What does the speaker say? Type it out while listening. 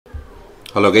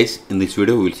Hello guys, in this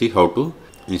video we will see how to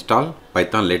install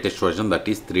Python latest version, that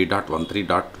is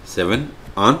 3.13.7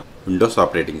 on Windows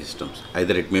operating systems.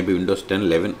 Either it may be Windows 10,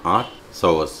 11 or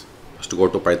servers. First go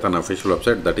to Python official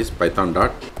website, that is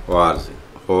python.org.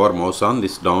 Hover mouse on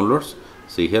this downloads.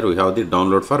 See here we have the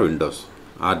download for Windows,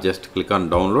 or just click on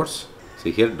downloads.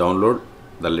 See here download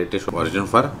the latest version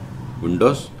for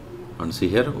Windows, and see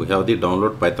here we have the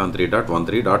download Python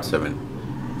 3.13.7.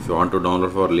 If you want to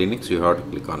download for Linux, you have to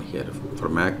click on here. For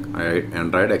Mac,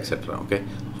 Android, etc. Okay,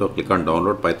 so click on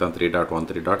download Python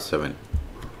 3.13.7.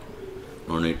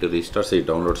 No need to restart. See,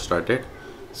 download started.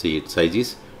 See, its size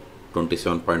is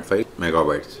 27.5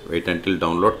 megabytes. Wait until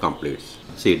download completes.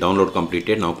 See, download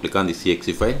completed. Now click on the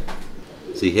exe file.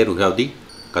 See here we have the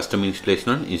custom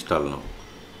installation and install now.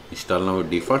 Install now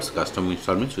defaults. Custom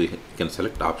install means we can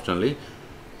select optionally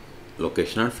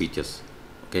location and features.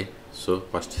 Okay, so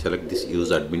first select this use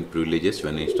admin privileges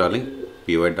when installing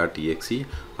py.exe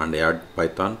and add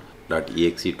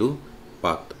python.exe to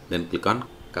path. Then click on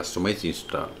customize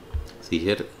install. See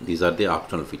here these are the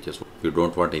optional features. If you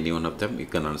don't want any one of them, you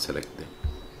can unselect them.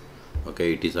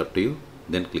 Okay, it is up to you.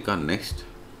 Then click on next.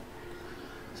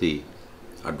 See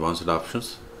advanced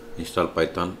options, install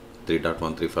Python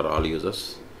 3.13 for all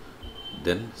users.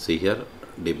 Then see here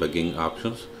debugging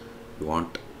options.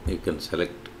 You can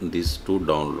select this to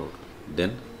download.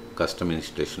 Then custom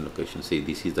installation location. See,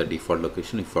 this is the default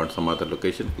location. If you want some other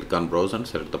location, click on browse and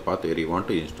select the path where you want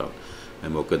to install.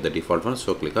 I'm okay with the default one,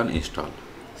 so click on install.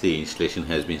 See, installation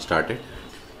has been started.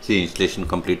 See, installation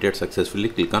completed successfully.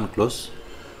 Click on close.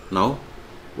 Now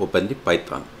open the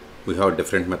Python. We have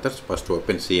different methods. First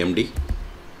open cmd,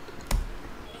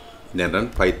 then run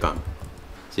Python.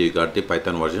 See, you got the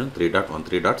Python version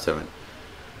 3.13.7.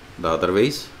 The other way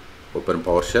is open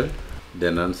PowerShell,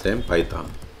 then run same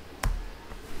Python.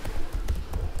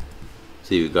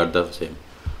 See, we got the same.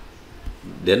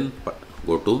 Then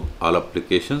go to all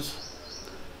applications,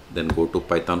 then go to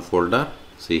Python folder.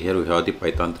 See here we have the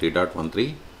Python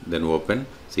 3.13. then open.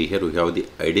 See here we have the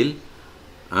idle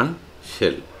and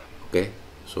shell. Okay,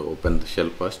 so open the shell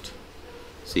first.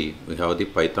 See, we have the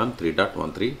Python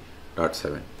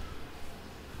 3.13.7.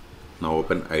 now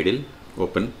open idle,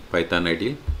 open Python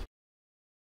idle.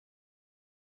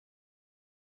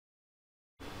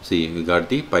 See, we got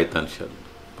the Python shell,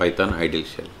 Python idle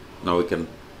shell. Now we can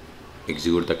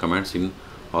execute the commands in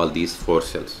all these four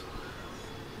shells.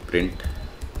 Print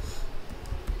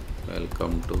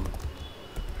welcome to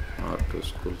R2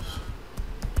 schools.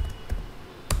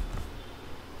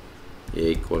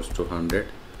 A equals to 100,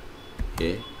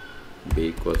 A, B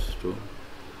equals to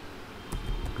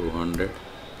 200,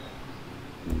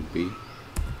 B,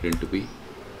 print B,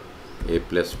 A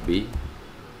plus B.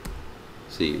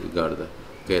 See, we got the.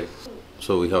 Okay,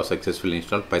 so we have successfully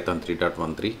installed Python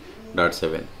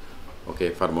 3.13.7. Okay,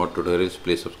 for more tutorials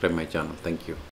please subscribe my channel. Thank you.